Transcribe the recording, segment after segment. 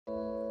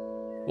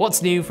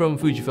What's new from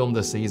Fujifilm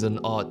this season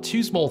are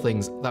two small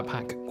things that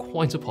pack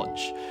quite a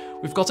punch.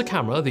 We've got a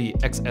camera, the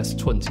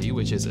X-S20,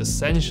 which is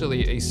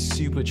essentially a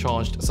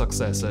supercharged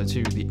successor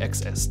to the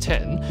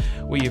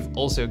X-S10. We've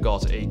also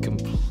got a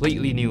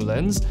completely new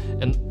lens,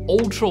 an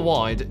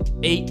ultra-wide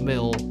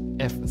 8mm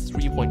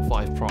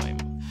F3.5 prime.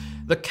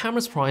 The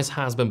camera's price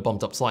has been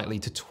bumped up slightly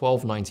to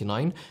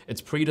 $12.99.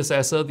 Its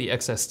predecessor, the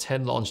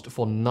X-S10, launched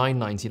for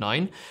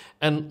 $9.99.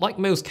 And like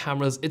most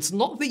cameras, it's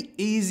not the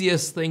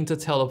easiest thing to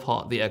tell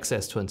apart the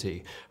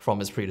X-S20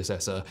 from its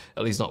predecessor,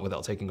 at least not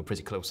without taking a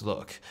pretty close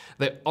look.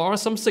 There are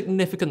some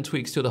significant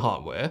tweaks to the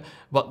hardware,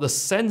 but the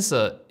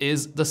sensor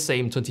is the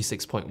same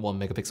 26.1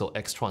 megapixel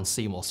X-Trans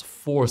CMOS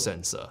 4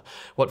 sensor.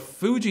 What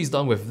Fuji's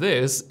done with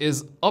this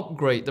is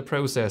upgrade the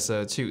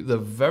processor to the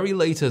very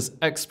latest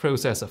X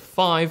Processor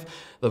 5,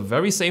 the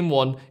very same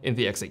one in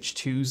the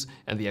XH2s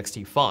and the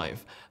X-T5.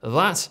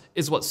 That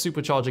is what's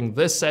supercharging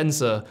this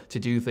sensor to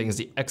do things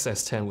the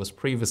X-S10 was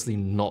previously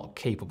not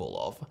capable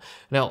of.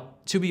 Now,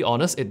 to be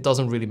honest, it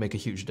doesn't really make a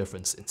huge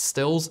difference in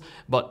stills,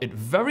 but it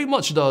very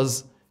much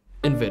does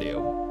in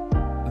video.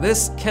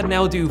 This can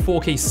now do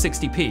 4K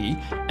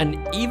 60p and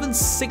even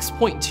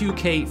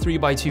 6.2K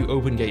 3x2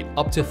 open gate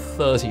up to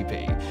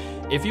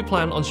 30p. If you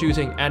plan on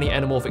shooting any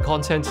anamorphic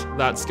content,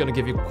 that's gonna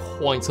give you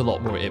quite a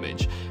lot more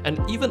image. And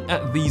even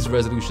at these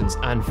resolutions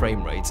and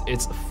frame rates,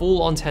 it's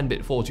full-on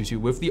 10-bit 422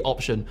 with the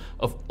option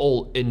of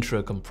all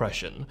intra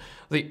compression.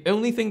 The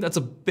only thing that's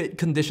a bit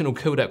conditional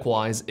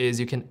codec-wise is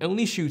you can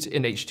only shoot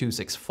in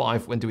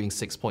H.265 when doing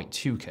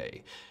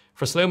 6.2K.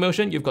 For slow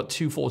motion, you've got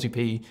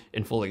 240p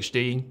in full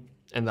HD,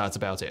 and that's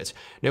about it.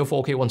 No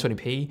 4K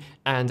 120p,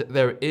 and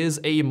there is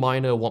a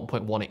minor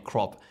 1.18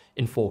 crop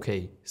in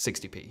 4K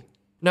 60p.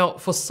 Now,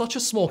 for such a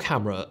small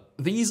camera,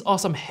 these are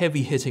some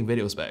heavy-hitting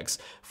video specs.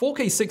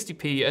 4K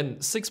 60p and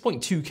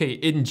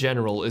 6.2K in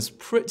general is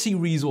pretty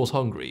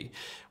resource-hungry.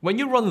 When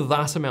you run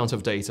that amount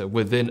of data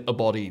within a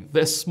body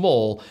this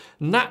small,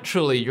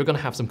 naturally you're gonna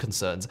have some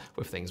concerns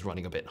with things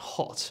running a bit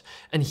hot.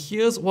 And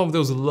here's one of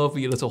those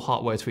lovely little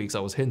hardware tweaks I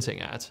was hinting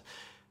at.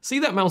 See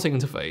that mounting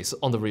interface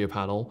on the rear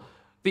panel?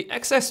 The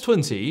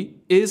X-S20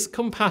 is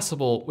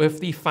compatible with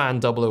the Fan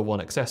 001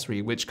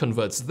 accessory, which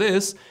converts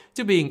this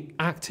to being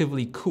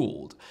actively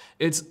cooled.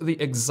 It's the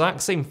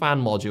exact same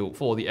fan module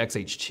for the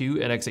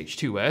XH2 and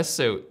XH2S,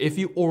 so if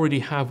you already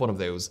have one of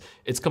those,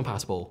 it's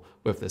compatible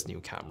with this new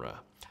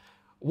camera.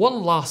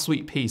 One last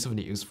sweet piece of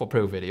news for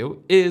Pro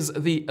Video is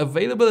the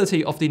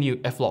availability of the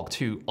new F-Log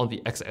 2 on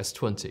the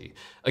X-S20.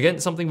 Again,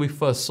 something we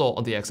first saw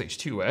on the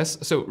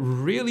XH2S, so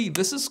really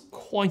this is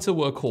quite a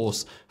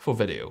workhorse for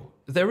video.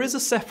 There is a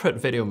separate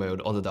video mode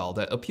on the dial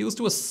that appeals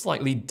to a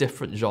slightly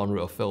different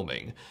genre of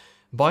filming.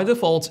 By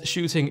default,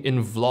 shooting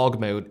in vlog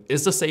mode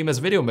is the same as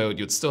video mode.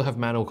 You'd still have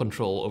manual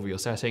control over your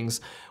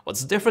settings.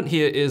 What's different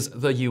here is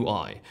the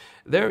UI.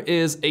 There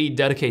is a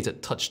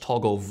dedicated touch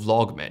toggle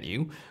vlog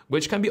menu,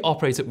 which can be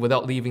operated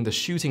without leaving the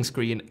shooting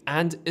screen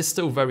and is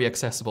still very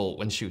accessible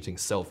when shooting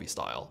selfie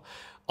style.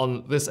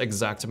 On this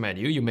exact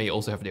menu, you may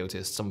also have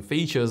noticed some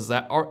features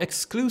that are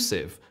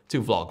exclusive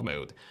to vlog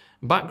mode.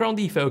 Background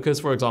defocus,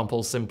 for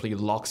example, simply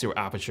locks your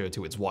aperture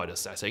to its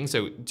widest setting,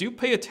 so do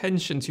pay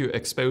attention to your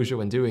exposure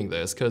when doing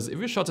this, because if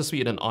your shutter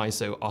speed and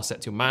ISO are set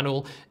to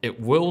manual, it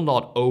will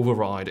not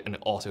override and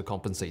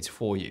auto-compensate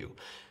for you.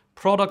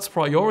 Product's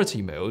priority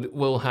mode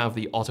will have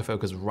the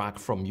autofocus rack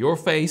from your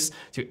face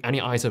to any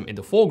item in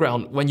the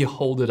foreground when you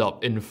hold it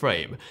up in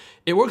frame.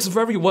 It works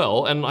very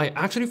well, and I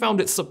actually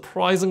found it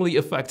surprisingly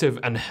effective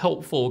and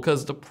helpful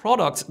because the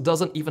product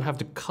doesn't even have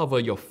to cover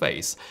your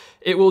face.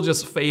 It will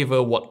just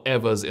favor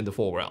whatever's in the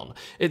foreground.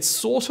 It's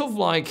sort of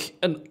like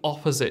an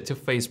opposite to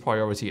face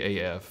priority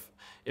AF,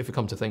 if you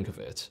come to think of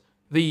it.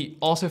 The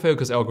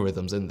autofocus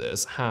algorithms in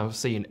this have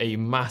seen a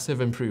massive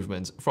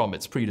improvement from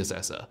its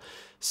predecessor.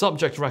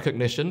 Subject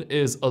recognition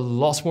is a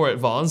lot more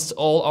advanced.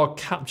 All our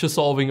capture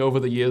solving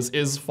over the years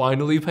is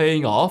finally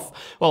paying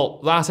off.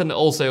 Well, that and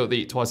also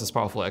the twice as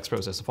powerful X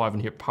Processor 5 in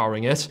here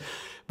powering it.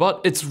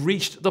 But it's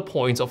reached the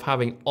point of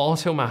having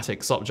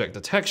automatic subject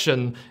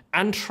detection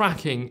and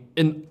tracking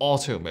in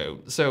auto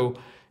mode. So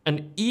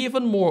an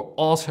even more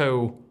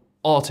auto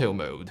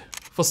mode.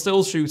 For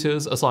still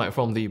shooters, aside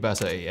from the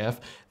better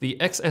AF, the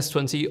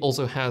X-S20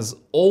 also has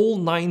all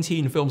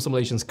 19 film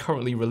simulations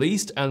currently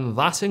released, and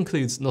that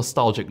includes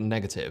nostalgic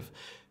negative.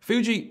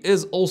 Fuji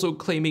is also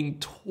claiming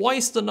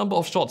twice the number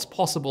of shots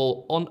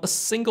possible on a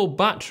single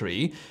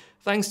battery,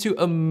 thanks to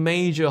a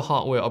major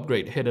hardware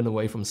upgrade hidden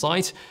away from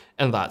sight,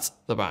 and that's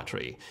the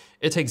battery.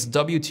 It takes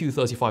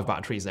W235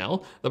 batteries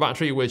now, the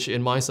battery which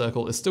in my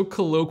circle is still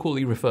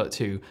colloquially referred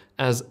to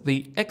as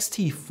the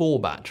XT4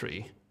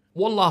 battery.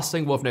 One last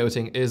thing worth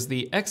noting is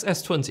the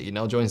X-S20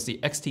 now joins the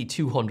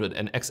X-T200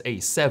 and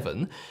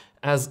X-A7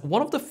 as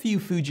one of the few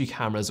Fuji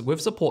cameras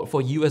with support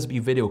for USB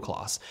video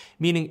class,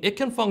 meaning it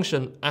can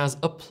function as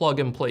a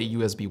plug-and-play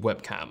USB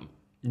webcam.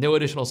 No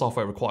additional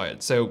software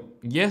required, so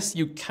yes,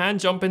 you can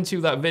jump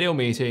into that video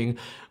meeting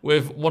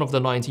with one of the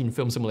 19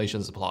 film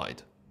simulations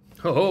applied.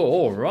 Oh,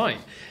 all right.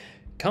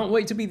 Can't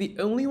wait to be the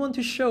only one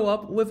to show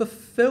up with a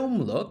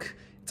film look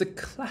It's a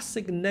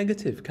classic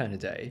negative kind of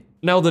day.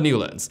 Now the new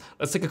lens,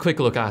 let's take a quick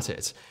look at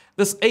it.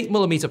 This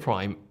 8mm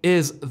prime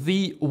is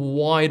the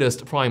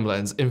widest prime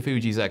lens in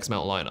Fuji's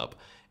X-mount lineup.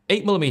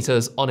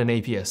 8mm on an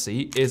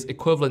APS-C is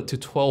equivalent to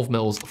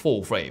 12mm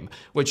full frame,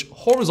 which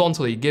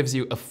horizontally gives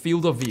you a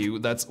field of view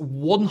that's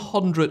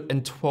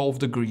 112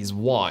 degrees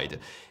wide.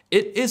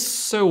 It is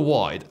so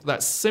wide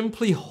that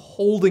simply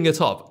holding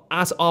it up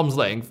at arm's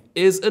length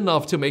is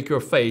enough to make your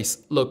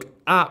face look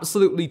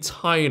absolutely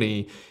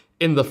tiny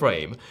in the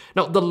frame.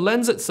 Now, the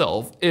lens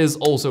itself is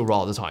also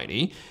rather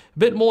tiny, a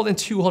bit more than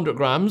 200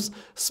 grams,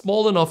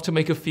 small enough to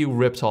make it feel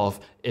ripped off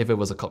if it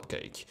was a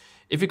cupcake.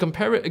 If you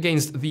compare it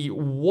against the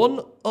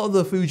one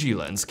other Fuji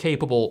lens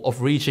capable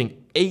of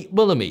reaching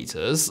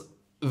 8mm,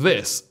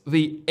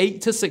 the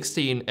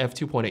 8-16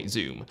 f2.8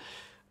 zoom,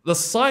 the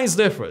size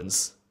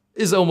difference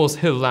is almost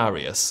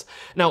hilarious.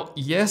 Now,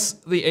 yes,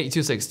 the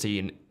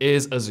 8-16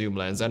 is a zoom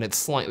lens and it's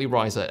slightly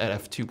brighter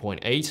at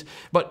f2.8,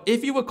 but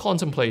if you were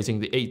contemplating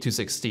the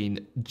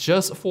 8-16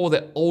 just for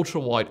the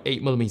ultra-wide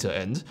 8mm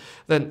end,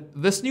 then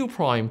this new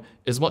prime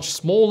is much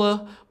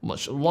smaller,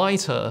 much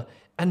lighter,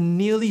 and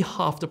nearly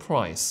half the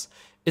price.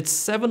 It's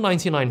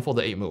 $799 for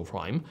the 8mm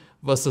prime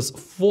versus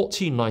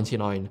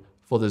 $1499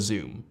 for the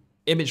zoom.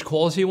 Image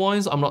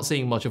quality-wise, I'm not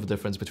seeing much of a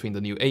difference between the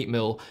new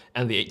 8mm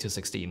and the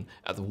 8-16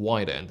 at the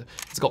wide end.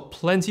 It's got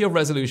plenty of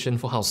resolution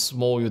for how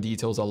small your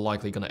details are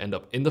likely going to end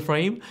up in the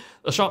frame.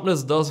 The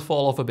sharpness does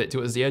fall off a bit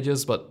towards the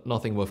edges, but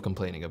nothing worth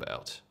complaining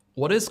about.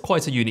 What is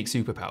quite a unique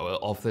superpower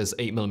of this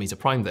 8mm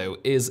prime though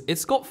is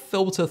it's got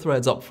filter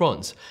threads up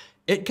front.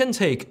 It can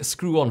take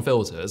screw-on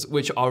filters,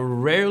 which are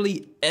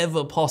rarely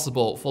ever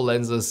possible for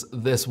lenses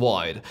this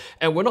wide.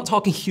 And we're not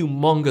talking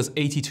humongous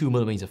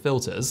 82mm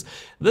filters.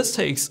 This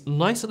takes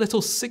nice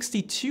little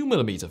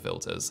 62mm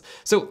filters.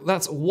 So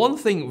that's one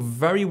thing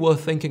very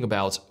worth thinking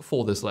about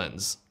for this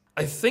lens.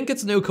 I think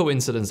it's no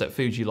coincidence that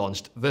Fuji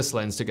launched this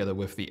lens together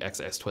with the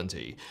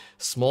X-S20.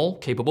 Small,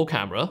 capable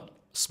camera,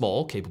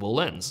 small, capable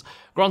lens.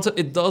 Granted,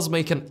 it does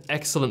make an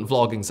excellent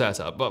vlogging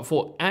setup, but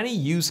for any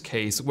use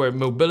case where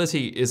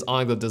mobility is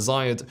either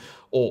desired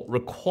or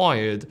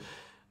required,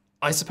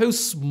 I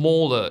suppose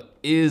smaller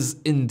is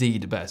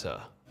indeed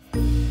better.